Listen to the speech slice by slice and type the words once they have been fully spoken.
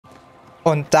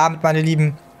Und damit, meine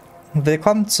Lieben,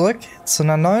 willkommen zurück zu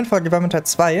einer neuen Folge Vermintide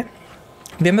 2.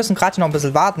 Wir müssen gerade noch ein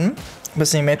bisschen warten,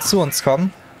 bis die Mates zu uns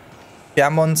kommen. Wir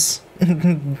haben uns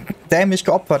dämlich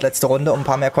geopfert letzte Runde, um ein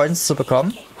paar mehr Coins zu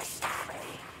bekommen.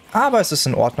 Aber es ist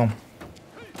in Ordnung.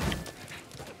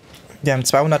 Wir haben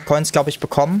 200 Coins, glaube ich,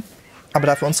 bekommen. Aber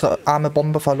dafür unsere arme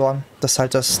Bombe verloren. Das ist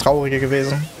halt das Traurige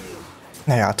gewesen.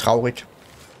 Naja, traurig.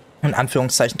 In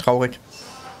Anführungszeichen traurig.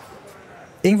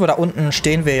 Irgendwo da unten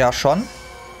stehen wir ja schon.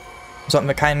 Sollten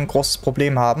wir kein großes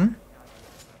Problem haben.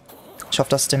 Ich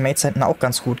hoffe, dass es den Mates hinten auch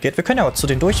ganz gut geht. Wir können ja aber zu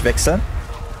denen durchwechseln.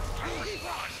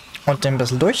 Und den ein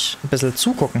bisschen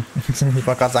zugucken. Ich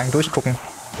wollte gerade sagen, durchgucken.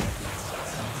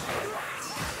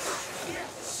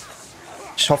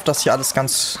 Ich hoffe, dass hier alles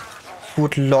ganz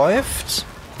gut läuft.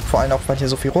 Vor allem auch, weil hier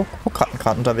so viele Ruckratten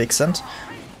gerade unterwegs sind.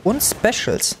 Und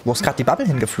Specials. Wo ist gerade die Bubble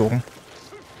hingeflogen?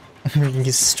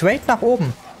 Straight nach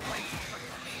oben.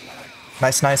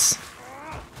 Nice, nice.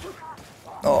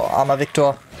 Oh, armer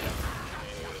Victor.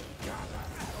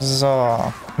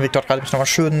 So. Victor hat gerade nochmal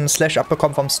schön einen Slash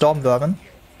abbekommen vom Stormvermin.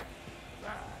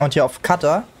 Und hier auf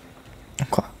Cutter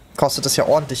kostet es ja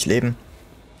ordentlich Leben.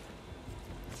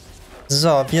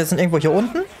 So, wir sind irgendwo hier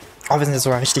unten. Oh, wir sind jetzt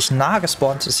sogar richtig nah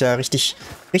gespawnt. Das ist ja richtig,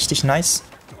 richtig nice.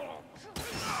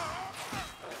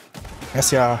 Das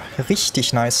ist ja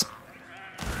richtig nice.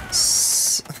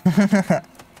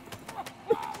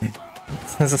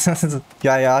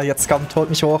 Ja, ja, jetzt kommt, holt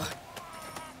mich hoch.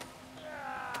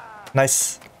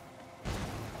 Nice.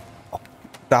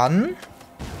 Dann.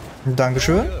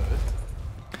 Dankeschön.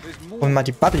 Holen wir mal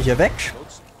die Bubble hier weg.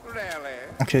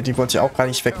 Okay, die wollte ich auch gar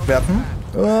nicht wegwerfen.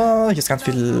 Oh, hier ist ganz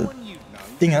viel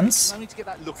Dingens.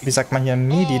 Wie sagt man hier?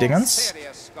 Medi-Dingens.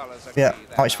 Ja,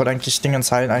 oh, ich wollte eigentlich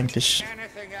Dingens heilen, eigentlich.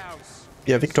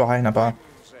 Ja, Victor heilen, aber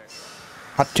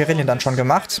hat Kirillin dann schon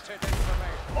gemacht.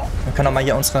 Wir können auch mal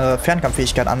hier unsere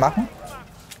Fernkampffähigkeit anmachen.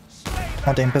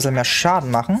 Und den ein bisschen mehr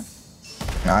Schaden machen.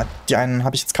 Ja, die einen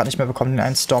habe ich jetzt gerade nicht mehr bekommen, den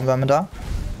einen Stormvermin da.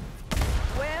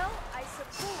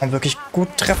 Und wirklich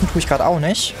gut treffen tue ich gerade auch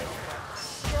nicht.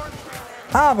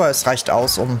 Aber es reicht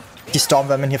aus, um die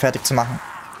Stormvermin hier fertig zu machen.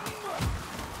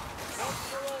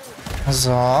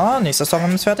 So, nächster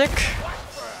Stormvermin ist fertig.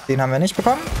 Den haben wir nicht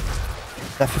bekommen.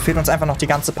 Dafür fehlt uns einfach noch die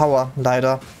ganze Power,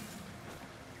 leider.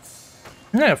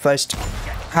 Naja, vielleicht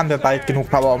haben wir bald genug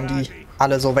Power, um die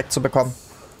alle so wegzubekommen.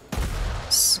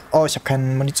 Oh, ich habe keine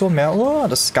Munition mehr. Oh,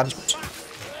 das ist gar nicht gut.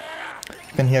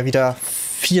 Ich bin hier wieder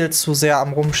viel zu sehr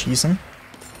am Rumschießen.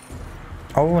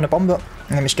 Oh, eine Bombe.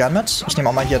 Nehme ich gern mit. Ich nehme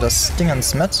auch mal hier das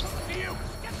Dingens mit.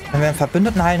 Wenn wir einen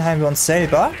Verbündeten heilen, heilen wir uns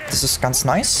selber. Das ist ganz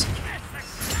nice.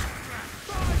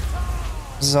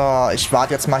 So, ich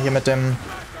warte jetzt mal hier mit dem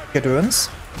Gedöns.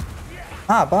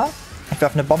 Aber ich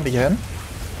werfe eine Bombe hier hin.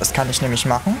 Das kann ich nämlich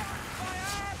machen.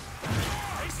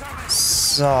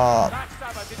 So.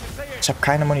 Ich habe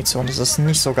keine Munition. Das ist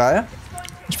nicht so geil.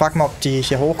 Ich frage mal, ob die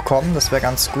hier hochkommen. Das wäre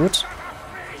ganz gut.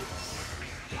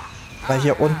 Weil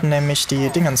hier unten nämlich die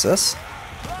Dingens ist.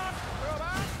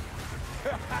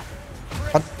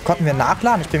 Konnten wir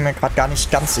nachladen? Ich bin mir gerade gar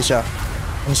nicht ganz sicher.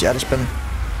 Wenn ich ehrlich bin.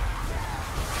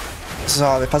 So,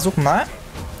 wir versuchen mal.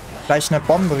 Gleich eine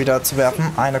Bombe wieder zu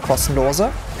werfen. Eine kostenlose.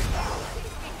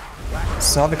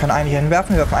 So, wir können eine hier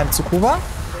hinwerfen. Wir werfen eine zu Kuba.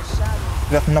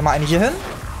 Wir werfen nochmal eine hier hin.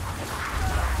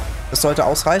 Das sollte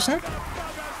ausreichen.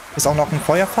 Ist auch noch ein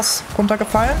Feuerfass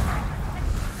runtergefallen.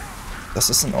 Das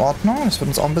ist in Ordnung. Das wird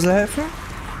uns auch ein bisschen helfen.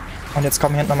 Und jetzt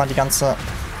kommen hier hinten nochmal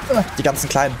die ganzen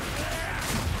kleinen.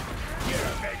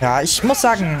 Ja, ich muss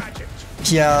sagen,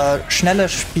 hier schnelle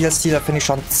Spielstile finde ich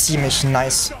schon ziemlich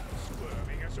nice.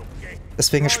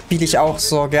 Deswegen spiele ich auch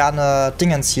so gerne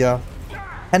Dingens hier.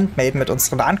 Handmade mit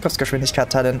unseren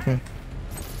Angriffsgeschwindigkeit-Talenten.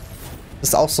 Das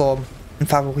ist auch so ein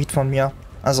Favorit von mir.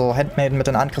 Also Handmade mit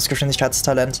dem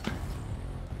Angriffsgeschwindigkeitstalent.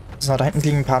 So, da hinten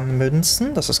liegen ein paar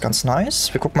Münzen. Das ist ganz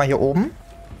nice. Wir gucken mal hier oben,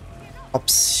 ob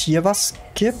es hier was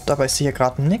gibt. Aber ich sehe hier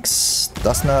gerade nichts.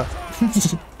 Das ist eine...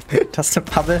 das ist eine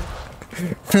Bubble.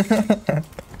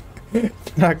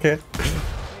 Okay.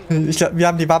 Ich glaub, wir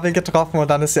haben die Bubble getroffen und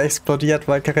dann ist sie explodiert,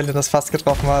 weil Kirillin das fast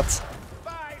getroffen hat.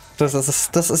 Das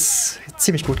ist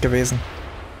ziemlich gut gewesen.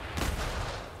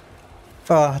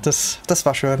 Oh, das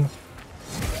war schön.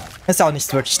 Ist ja auch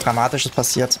nichts wirklich Dramatisches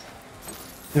passiert.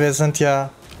 Wir sind ja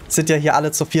hier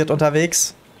alle zu viert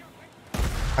unterwegs.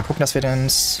 Mal gucken, dass wir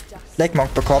den Lake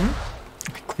Monk bekommen.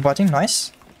 Okay, Kubatin,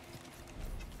 nice.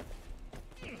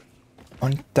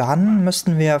 Und dann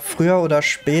müssten wir früher oder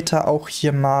später auch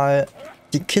hier mal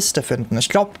die Kiste finden. Ich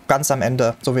glaube, ganz am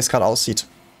Ende, so wie es gerade aussieht.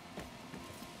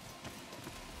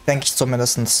 Denke ich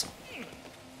zumindest.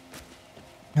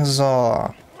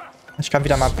 So. Ich kann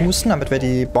wieder mal boosten, damit wir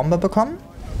die Bombe bekommen.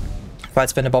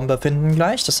 Falls wir eine Bombe finden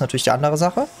gleich. Das ist natürlich die andere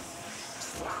Sache.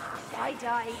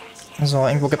 So,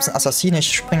 irgendwo gibt es einen Assassinen.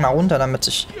 Ich spring mal runter, damit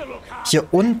ich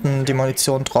hier unten die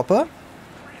Munition droppe.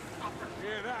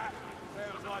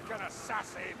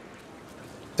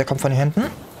 Der kommt von hier hinten.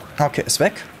 Okay, ist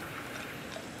weg.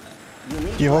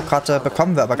 Die Hochkarte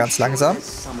bekommen wir aber ganz langsam.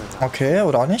 Okay,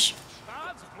 oder auch nicht.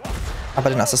 Aber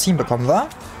den Assassinen bekommen wir.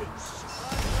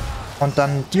 Und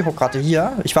dann die Hochkarte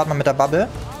hier. Ich warte mal mit der Bubble.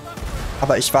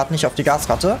 Aber ich warte nicht auf die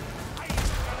Gasratte.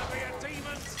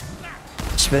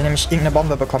 Ich will nämlich irgendeine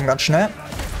Bombe bekommen, ganz schnell.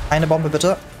 Eine Bombe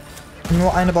bitte.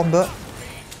 Nur eine Bombe.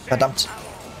 Verdammt.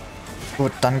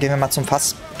 Gut, dann gehen wir mal zum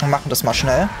Fass und machen das mal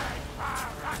schnell.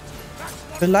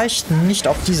 Vielleicht nicht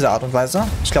auf diese Art und Weise.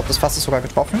 Ich glaube, das Fass ist sogar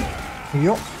getroffen.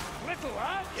 Jo.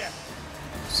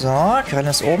 So, Grillen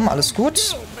ist oben, alles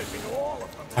gut.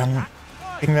 Dann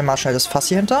kriegen wir mal schnell das Fass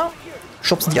hier hinter.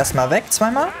 Schubsen die erstmal weg,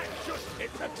 zweimal.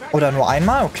 Oder nur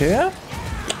einmal, okay.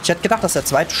 Ich hätte gedacht, dass der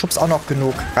zweite Schubs auch noch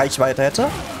genug Reichweite hätte.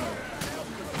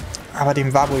 Aber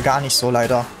dem war wohl gar nicht so,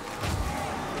 leider.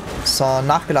 So,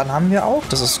 nachgeladen haben wir auch,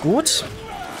 das ist gut.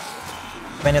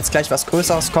 Wenn jetzt gleich was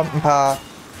Größeres kommt, ein paar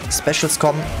Specials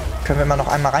kommen, können wir immer noch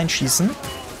einmal reinschießen. Und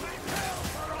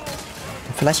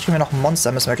vielleicht kriegen wir noch ein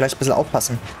Monster, müssen wir gleich ein bisschen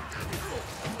aufpassen.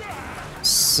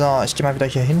 So, ich gehe mal wieder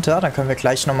hier hinter, dann können wir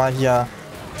gleich nochmal hier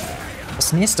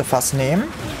das nächste Fass nehmen.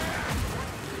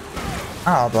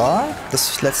 Aber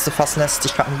das letzte Fass lässt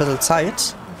sich gerade ein bisschen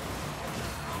Zeit.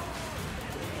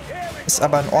 Ist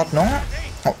aber in Ordnung.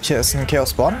 Oh, hier ist ein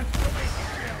Chaos-Spawn.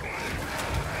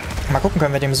 Mal gucken,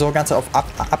 können wir dem so ganz auf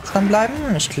Abstand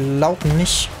bleiben? Ich glaube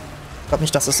nicht. Ich glaube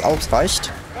nicht, dass es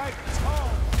ausreicht.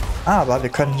 Aber wir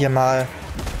können hier mal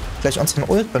gleich unseren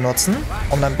Ult benutzen,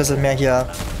 um dann ein bisschen mehr hier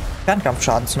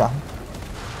Fernkampfschaden zu machen.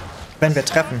 Wenn wir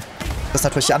treffen. Das ist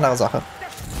natürlich die andere Sache.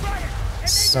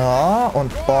 So,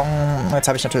 und bong. Jetzt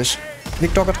habe ich natürlich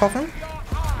Victor getroffen.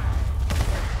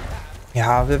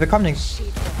 Ja, wir bekommen den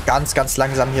ganz, ganz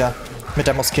langsam hier mit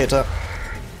der Muskete.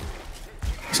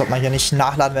 Ich sollte mal hier nicht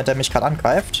nachladen, wenn der mich gerade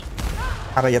angreift.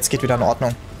 Aber jetzt geht wieder in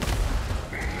Ordnung.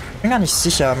 Ich bin gar nicht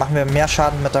sicher. Machen wir mehr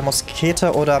Schaden mit der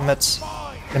Muskete oder mit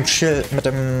dem Schild, mit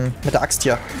der Axt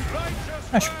hier?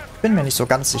 Ich bin mir nicht so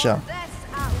ganz sicher.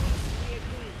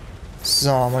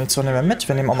 So, Munition nehmen wir mit.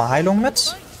 Wir nehmen auch mal Heilung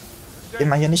mit. Gehen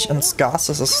wir hier nicht ins Gas,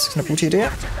 das ist eine gute Idee.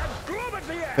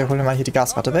 Wir holen mal hier die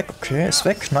Gasrate weg. Okay, ist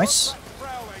weg. Nice.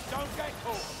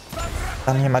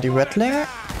 Dann hier mal die Rattling.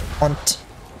 Und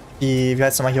die, wie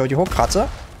heißt nochmal hier, die Hochkarte.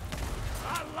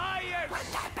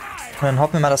 Und dann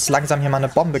hoffen wir mal, dass es langsam hier mal eine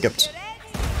Bombe gibt.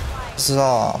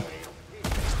 So.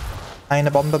 Eine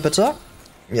Bombe bitte.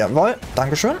 Jawohl,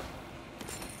 dankeschön.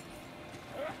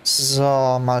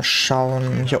 So, mal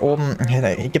schauen. Hier oben,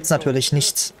 hier gibt es natürlich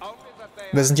nichts.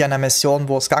 Wir sind ja in einer Mission,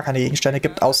 wo es gar keine Gegenstände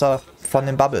gibt, außer von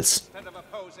den Bubbles.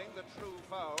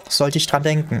 Sollte ich dran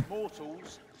denken.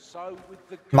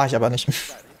 Mache ich aber nicht.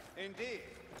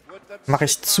 Mache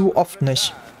ich zu oft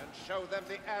nicht.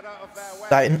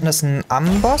 Da hinten ist ein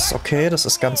Amboss. Okay, das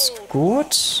ist ganz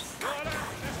gut.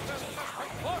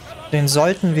 Den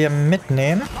sollten wir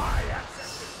mitnehmen.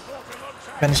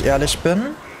 Wenn ich ehrlich bin.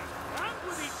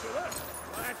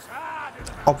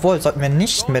 Obwohl, sollten wir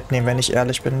nicht mitnehmen, wenn ich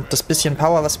ehrlich bin. Das bisschen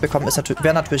Power, was wir bekommen,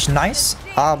 wäre natürlich nice,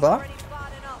 aber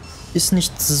ist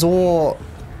nicht so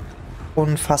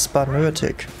unfassbar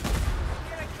nötig.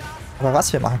 Aber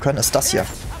was wir machen können, ist das hier.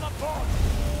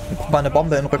 Mal eine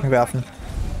Bombe in den Rücken werfen.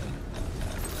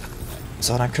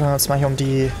 So, dann können wir uns mal hier um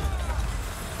die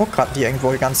Hochkarten, die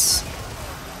irgendwo ganz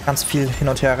viel hin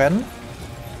und her rennen.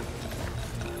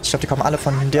 Ich glaube, die kommen alle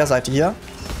von der Seite hier.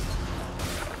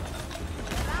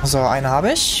 So, eine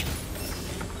habe ich.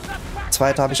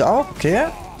 Zweite habe ich auch. Okay.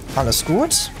 Alles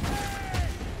gut.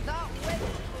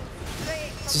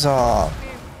 So.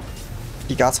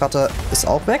 Die Gasratte ist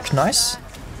auch weg. Nice.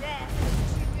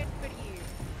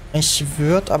 Ich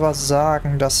würde aber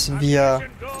sagen, dass wir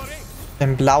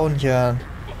den blauen hier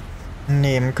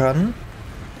nehmen können.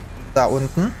 Da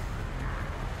unten.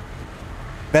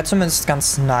 Wäre zumindest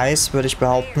ganz nice, würde ich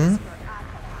behaupten.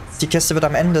 Die Kiste wird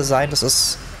am Ende sein. Das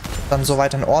ist dann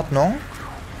soweit in Ordnung.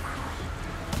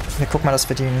 Wir gucken mal, dass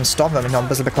wir den Stormworm noch ein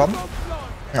bisschen bekommen.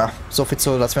 Ja, so viel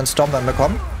zu, dass wir einen Stormworm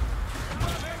bekommen.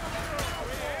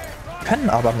 Können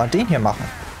aber mal den hier machen.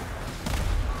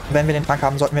 Wenn wir den Trank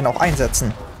haben, sollten wir ihn auch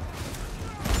einsetzen.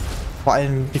 Vor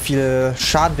allem, wie viel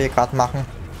Schaden wir gerade machen.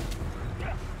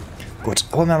 Gut,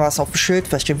 holen wir mal was auf dem Schild.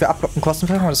 Vielleicht kriegen wir Abblocken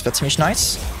Kostenverringerung. Das wäre ziemlich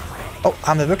nice. Oh,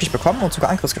 haben wir wirklich bekommen und sogar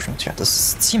Angriffsgeschwindigkeit. Das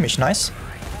ist ziemlich nice.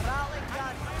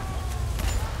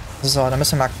 So, dann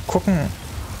müssen wir mal gucken,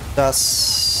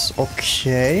 dass...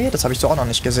 Okay, das habe ich so auch noch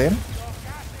nicht gesehen.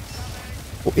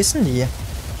 Wo ist denn die?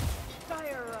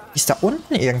 Die ist da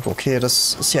unten irgendwo. Okay,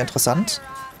 das ist hier interessant.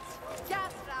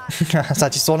 Das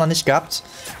hatte ich so noch nicht gehabt.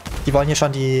 Die wollen hier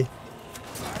schon die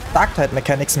Darktide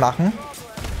Mechanics machen.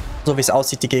 So wie es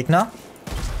aussieht, die Gegner.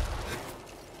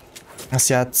 Das ist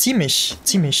ja ziemlich,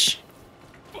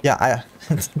 ja,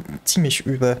 ziemlich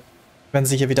übel, wenn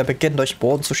sie hier wieder beginnen, durch den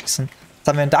Boden zu schießen. Das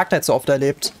haben wir in Darktide so oft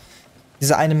erlebt.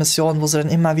 Diese eine Mission, wo sie dann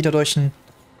immer wieder durch ein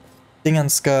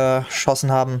Dingens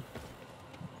geschossen haben.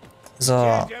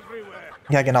 So.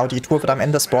 Ja, genau, die Truhe wird am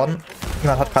Ende spawnen.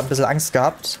 Jemand hat gerade ein bisschen Angst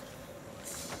gehabt,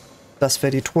 dass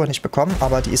wir die Truhe nicht bekommen,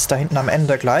 aber die ist da hinten am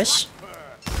Ende gleich.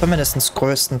 Zumindest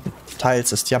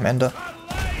größtenteils ist die am Ende.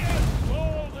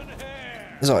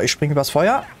 So, ich springe übers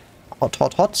Feuer. Hot,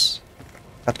 hot, hot.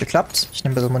 Hat geklappt. Ich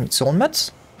nehme ein bisschen Munition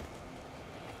mit.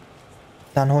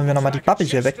 Dann holen wir nochmal die Bubble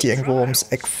hier weg, die irgendwo ums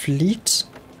Eck fliegt.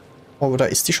 Oh, oder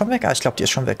ist die schon weg? Ah, ich glaube, die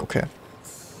ist schon weg. Okay.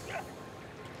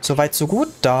 Soweit, so gut.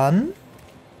 Dann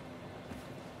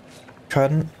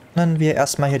können wir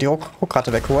erstmal hier die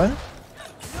Ruckrate wegholen.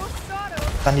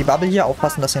 Dann die Bubble hier.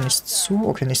 Aufpassen, dass hier nicht zu...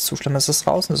 Okay, nicht zu schlimm ist es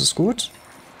draußen. Das ist gut.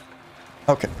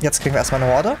 Okay, jetzt kriegen wir erstmal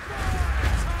eine Horde.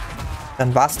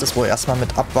 Dann war es das wohl erstmal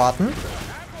mit abwarten.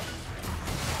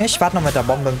 Ich warte noch mit der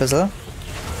Bombe ein bisschen.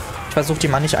 Ich versuche die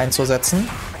mal nicht einzusetzen.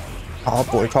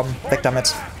 Obwohl, komm, weg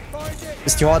damit.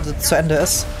 Bis die Horde zu Ende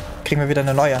ist, kriegen wir wieder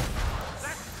eine neue.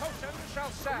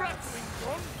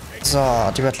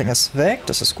 So, die Rattling ist weg.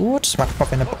 Das ist gut. Mal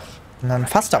gucken, ob wir einen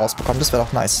Fass daraus bekommen. Das wäre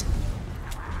doch nice.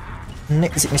 Ne,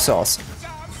 sieht nicht so aus.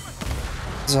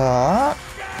 So.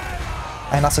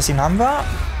 Ein Assassin haben wir.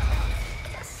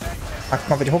 Mal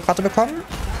gucken, ob wir die Hochrate bekommen.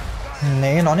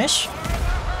 Nee, noch nicht.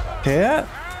 Okay.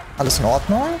 Alles in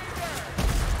Ordnung.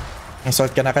 Ich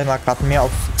sollte generell mal gerade mehr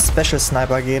auf Special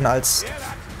Sniper gehen, als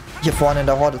hier vorne in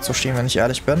der Horde zu stehen, wenn ich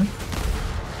ehrlich bin.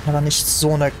 Aber nicht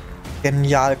so eine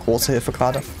genial große Hilfe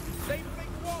gerade.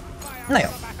 Naja.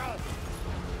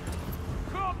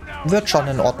 Wird schon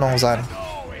in Ordnung sein.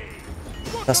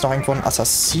 Da ist noch irgendwo ein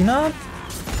Assassiner.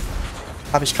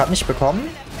 Habe ich gerade nicht bekommen.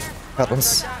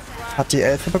 Hat die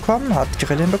Elfe bekommen, hat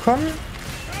Grillin bekommen.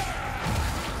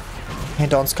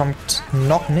 Hinter uns kommt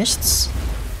noch nichts.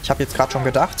 Ich habe jetzt gerade schon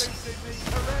gedacht.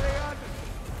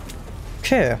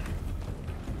 Okay.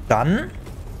 Dann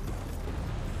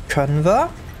können wir...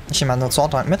 Ich nehme mal einen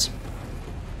Soundtrack mit.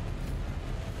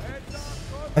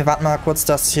 Wir warten mal kurz,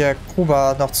 dass hier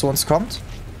Kuba noch zu uns kommt.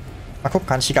 Mal gucken,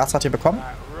 kann ich die Gasrate hier bekommen?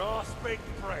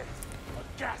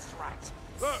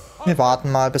 Wir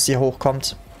warten mal, bis sie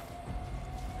hochkommt.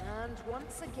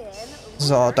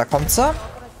 So, da kommt sie.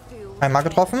 Einmal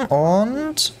getroffen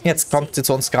und jetzt kommt sie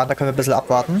zu uns gerade. Da können wir ein bisschen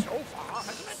abwarten.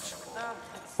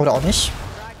 Oder auch nicht.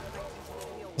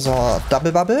 So,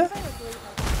 Double Bubble.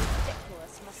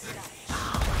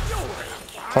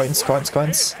 Coins, Coins,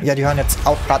 Coins. Ja, die hören jetzt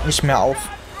auch gerade nicht mehr auf.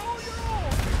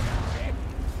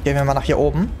 Gehen wir mal nach hier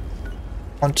oben.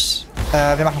 Und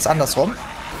wir machen es andersrum.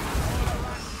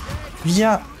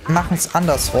 Wir machen es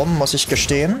andersrum, muss ich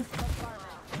gestehen.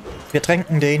 Wir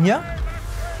tränken den hier.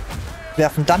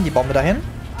 Werfen dann die Bombe dahin.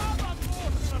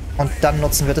 Und dann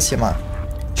nutzen wir das hier mal.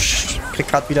 Ich krieg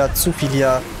gerade wieder zu viel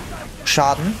hier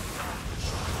Schaden.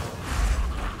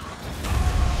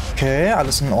 Okay,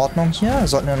 alles in Ordnung hier. Wir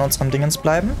sollten in unserem Dingens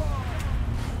bleiben.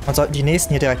 Und sollten die nächsten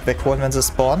hier direkt wegholen, wenn sie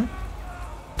spawnen.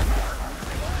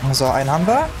 So, einen haben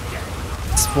wir.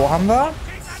 2 haben wir.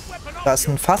 Da ist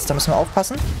ein Fass, da müssen wir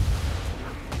aufpassen.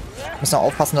 Müssen wir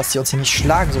aufpassen, dass die uns hier nicht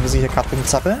schlagen, so wie sie hier gerade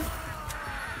rumzappeln.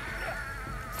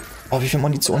 Oh, wie viel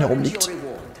Munition hier rumliegt.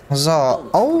 So.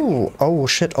 Oh, oh,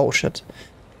 shit, oh, shit.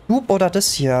 Dupe oder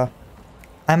das hier?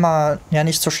 Einmal, ja,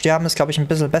 nicht zu sterben ist, glaube ich, ein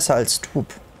bisschen besser als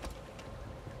Dupe.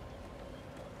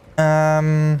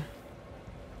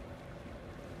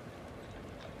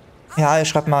 Ja, ich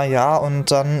schreibe mal ja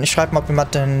und dann, ich schreibe mal, ob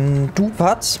jemand den Dupe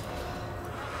hat.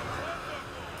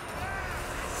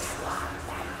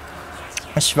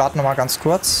 Ich warte noch mal ganz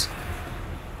kurz,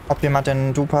 ob jemand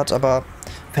den Dupe hat, aber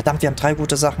verdammt, wir haben 3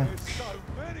 gute Sachen.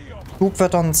 Dupe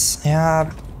wird uns, ja,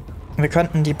 wir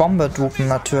könnten die Bombe dupen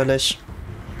natürlich.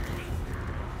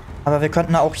 Aber wir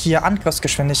könnten auch hier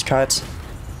Angriffsgeschwindigkeit.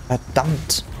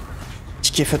 Verdammt.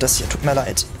 Ich gehe für das hier, tut mir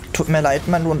leid. Tut mir leid,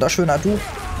 mein wunderschöner Dupe.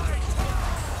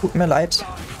 Tut mir leid.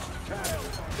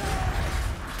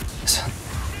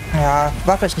 Ja,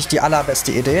 war vielleicht nicht die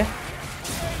allerbeste Idee.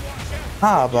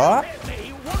 Aber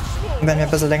wenn wir ein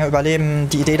bisschen länger überleben,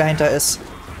 die Idee dahinter ist,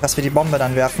 dass wir die Bombe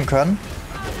dann werfen können.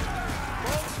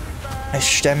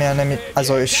 Ich stelle mir nämlich,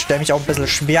 also ich stelle mich auch ein bisschen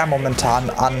schwer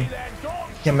momentan an.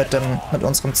 Hier mit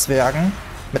unseren Zwergen.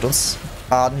 Mit uns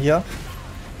Baden hier.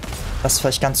 Das ist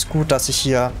vielleicht ganz gut, dass ich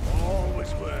hier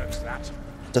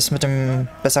das mit dem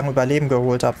besseren Überleben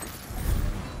geholt habe.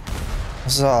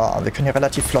 So, wir können hier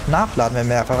relativ flott nachladen, wenn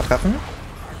wir mehrere treffen.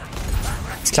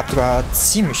 Das klappt sogar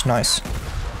ziemlich nice.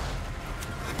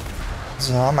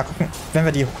 So, mal gucken. Wenn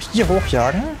wir die hier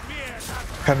hochjagen,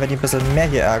 können wir die ein bisschen mehr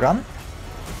hier ärgern.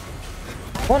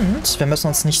 Und wir müssen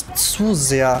uns nicht zu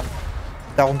sehr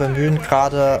darum bemühen,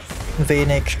 gerade ein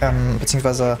wenig,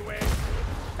 beziehungsweise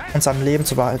uns am Leben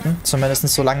zu behalten. Zumindest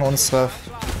solange unsere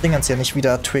Dingens hier nicht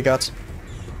wieder triggert.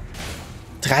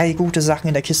 3 gute Sachen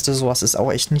in der Kiste, sowas ist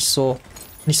auch echt nicht so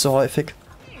häufig.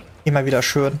 Immer wieder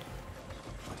schön.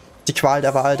 Die Qual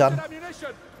der Wahl dann.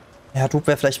 Ja, Dupe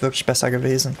wäre vielleicht wirklich besser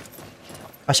gewesen.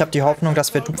 Aber ich habe die Hoffnung,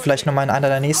 dass wir Dupe vielleicht nochmal in einer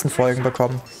der nächsten Folgen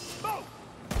bekommen.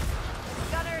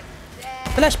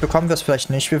 Vielleicht bekommen wir es, vielleicht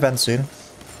nicht. Wir werden es sehen.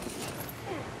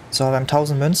 So, wir haben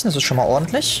 1000 Münzen. Das ist schon mal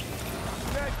ordentlich.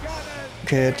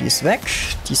 Okay, die ist weg.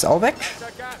 Die ist auch weg.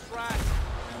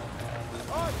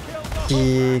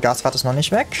 Die Gasrate ist noch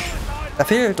nicht weg. Da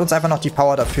fehlt uns einfach noch die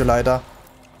Power dafür, leider.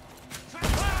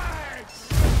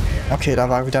 Okay, da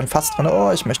war wieder ein Fass drin.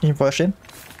 Oh, ich möchte nicht im Feuer stehen.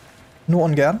 Nur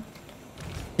ungern.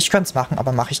 Ich könnte es machen,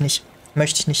 aber mache ich nicht.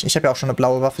 Möchte ich nicht. Ich habe ja auch schon eine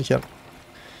blaue Waffe hier.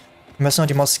 Wir müssen nur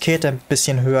die Muskete ein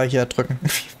bisschen höher hier drücken.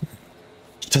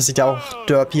 Das sieht ja auch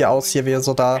derpy aus hier, wie er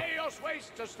so da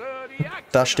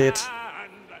steht.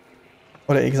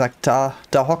 Oder wie gesagt, da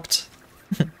hockt.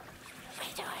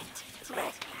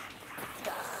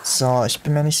 So, ich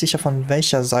bin mir nicht sicher, von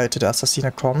welcher Seite der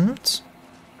Assassine kommt.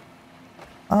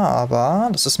 Aber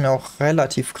das ist mir auch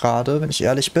relativ gerade, wenn ich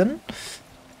ehrlich bin.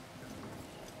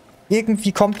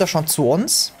 Irgendwie kommt er schon zu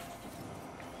uns.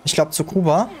 Ich glaube zu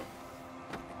Kuba.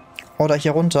 Oder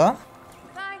hier runter.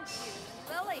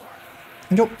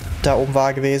 Jo, da oben war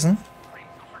er gewesen.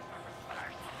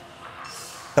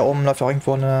 Da oben läuft auch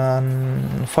irgendwo eine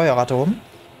Feuerratte rum.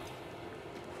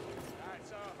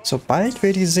 Sobald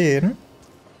wir die sehen,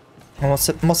 man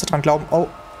muss dran glauben. Oh,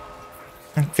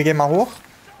 wir gehen mal hoch.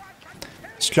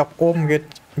 Ich glaube, oben geht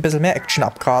ein bisschen mehr Action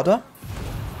ab gerade.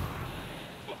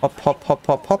 Hopp, hopp, hopp,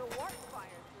 hopp, hopp.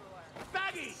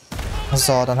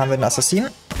 So, dann haben wir den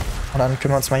Assassinen. Und dann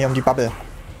kümmern wir uns mal hier um die Bubble.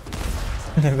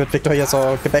 Dann wird Victor hier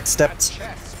so gebacksteppt.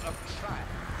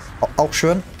 Auch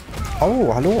schön.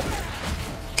 Oh, hallo.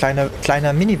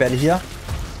 Kleine Mini-Welle hier.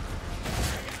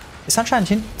 Ist anscheinend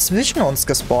hinten zwischen uns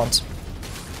gespawnt.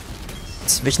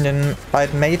 Zwischen den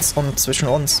beiden Mates und zwischen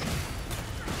uns.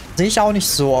 Sehe ich auch nicht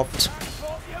so oft.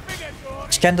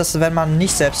 Ich kenne das, wenn man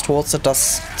nicht selbst hostet,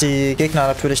 dass die Gegner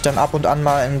natürlich dann ab und an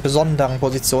mal in besonderen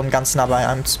Positionen ganz nah bei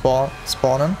einem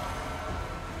spawnen.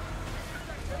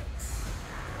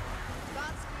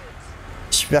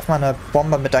 Ich werfe mal eine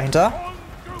Bombe mit dahinter.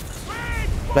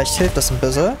 Vielleicht hilft das ein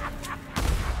bisschen.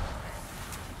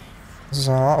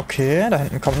 So, okay. Da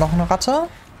hinten kommt noch eine Ratte.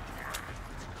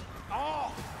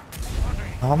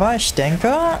 Aber ich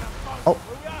denke... Oh.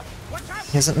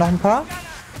 Hier sind noch ein paar.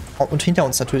 Oh, und hinter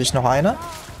uns natürlich noch eine.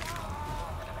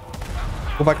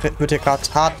 Robert wird hier gerade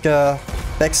hart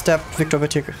gebacksteppt. Victor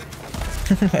wird hier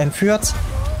entführt.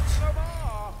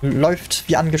 Läuft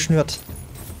wie angeschnürt.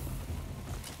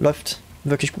 Läuft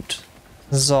wirklich gut.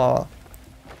 So.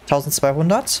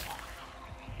 1200.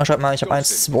 Und schaut mal, ich habe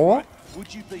 1, 2.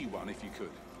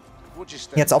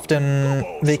 Jetzt auf den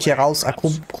Weg hier raus. Ah,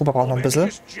 Gruppe braucht noch ein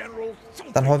bisschen.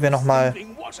 Dann holen wir noch mal...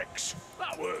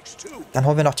 Dann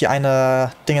holen wir noch die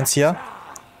eine Dingens hier.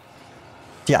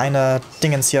 Die eine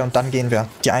Dingens hier und dann gehen wir.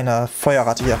 Die eine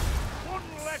Feuerratte hier.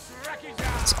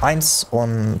 So, 1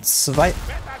 und 2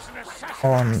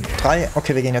 und 3.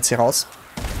 Okay, wir gehen jetzt hier raus.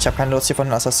 Ich habe keine Lust, hier von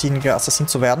den Assassinen geassassint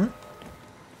zu werden.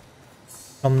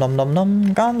 Nom nom nom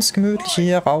nom. Ganz gemütlich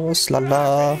hier raus.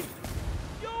 Lala.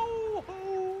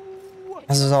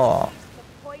 So.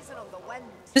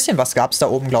 Bisschen was gab es da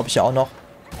oben, glaube ich, ja auch noch.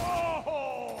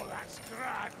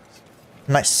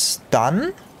 Nice.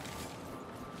 Dann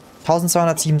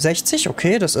 1267.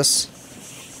 Okay, das ist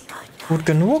gut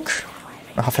genug.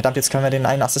 Ach, verdammt, jetzt können wir den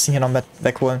einen Assassin hier noch mit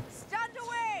wegholen.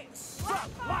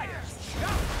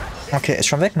 Okay, ist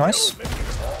schon weg. Nice.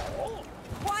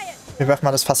 Wir werfen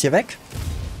mal das Fass hier weg.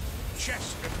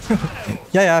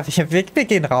 Ja, wir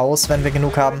gehen raus, wenn wir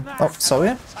genug haben. Oh,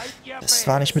 sorry. Das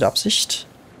war nicht mit Absicht.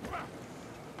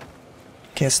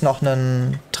 Okay, ist noch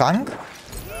ein Trank.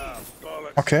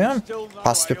 Okay,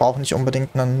 passt. Wir brauchen nicht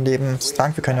unbedingt einen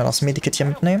Lebenstrank. Wir können ja noch das Medikit hier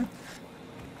mitnehmen.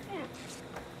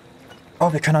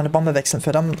 Oh, wir können eine Bombe wechseln.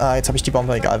 Verdammt. Ah, jetzt habe ich die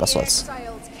Bombe. Egal, was soll's.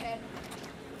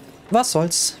 Was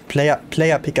soll's?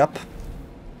 Player Pickup.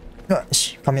 Ja,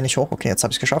 ich komme hier nicht hoch. Okay, jetzt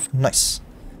habe ich es geschafft. Nice.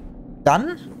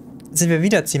 Dann sind wir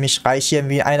wieder ziemlich reich hier,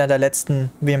 wie einer der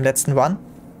letzten, wie im letzten Run.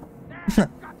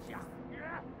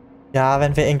 Ja,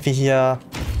 wenn wir irgendwie hier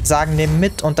sagen, nehmen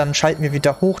mit und dann schalten wir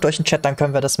wieder hoch durch den Chat, dann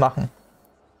können wir das machen.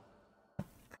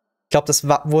 glaube, das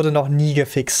wurde noch nie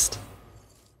gefixt.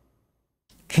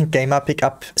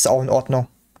 Gamer-Pickup ist auch in Ordnung.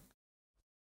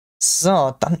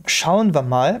 So, dann schauen wir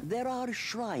mal,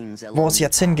 wo es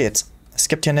jetzt hingeht. Es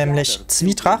gibt hier nämlich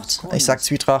Zwietracht. Ich sag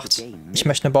Zwietracht. Ich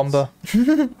möchte eine Bombe.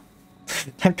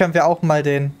 Dann können wir auch mal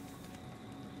den...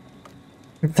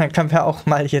 Dann können wir auch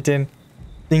mal hier den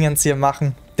Dingens hier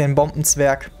machen. Den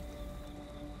Bombenzwerg.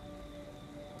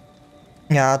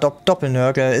 Ja,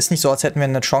 Doppelnörgel. Ist nicht so, als hätten wir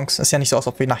eine Chance. Ist ja nicht so, als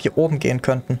ob wir nach hier oben gehen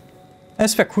könnten.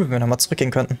 Es wäre cool, wenn wir nochmal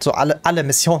zurückgehen könnten. So alle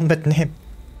Missionen mitnehmen.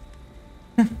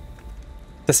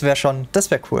 Das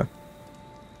wäre cool.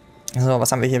 So,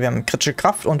 was haben wir hier? Wir haben kritische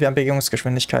Kraft und wir haben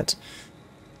Bewegungsgeschwindigkeit.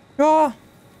 Ja,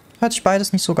 hört sich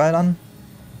beides nicht so geil an.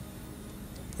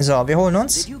 So, wir holen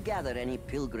uns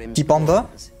die Bombe.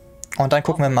 Und dann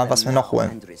gucken wir mal, was wir noch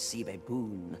holen.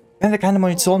 Wenn wir keine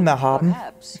Munition mehr haben,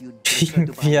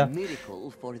 kriegen wir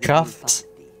Kraft.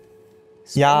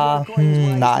 Ja,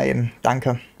 nein,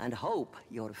 danke.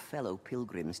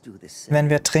 Wenn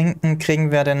wir trinken,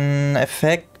 kriegen wir den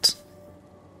Effekt.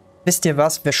 Wisst ihr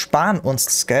was? Wir sparen uns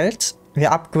das Geld.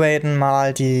 Wir upgraden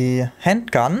mal die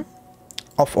Handgun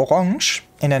auf Orange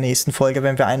in der nächsten Folge,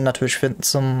 wenn wir einen natürlich finden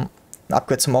zum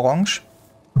Upgrade zum Orange.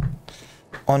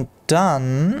 Und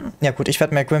dann... Ja gut, ich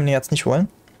werde mir Grimney jetzt nicht holen.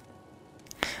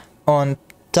 Und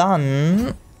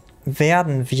dann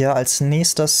werden wir als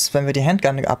nächstes, wenn wir die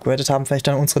Handgun geupgradet haben, vielleicht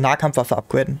dann unsere Nahkampfwaffe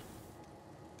upgraden.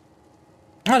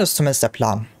 Ja, das ist zumindest der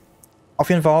Plan. Auf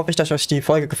jeden Fall hoffe ich, dass euch die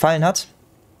Folge gefallen hat.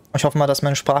 Ich hoffe mal, dass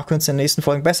meine Sprachkünste in den nächsten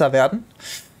Folgen besser werden.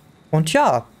 Und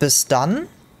ja, bis dann.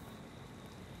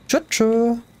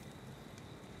 Tschüss.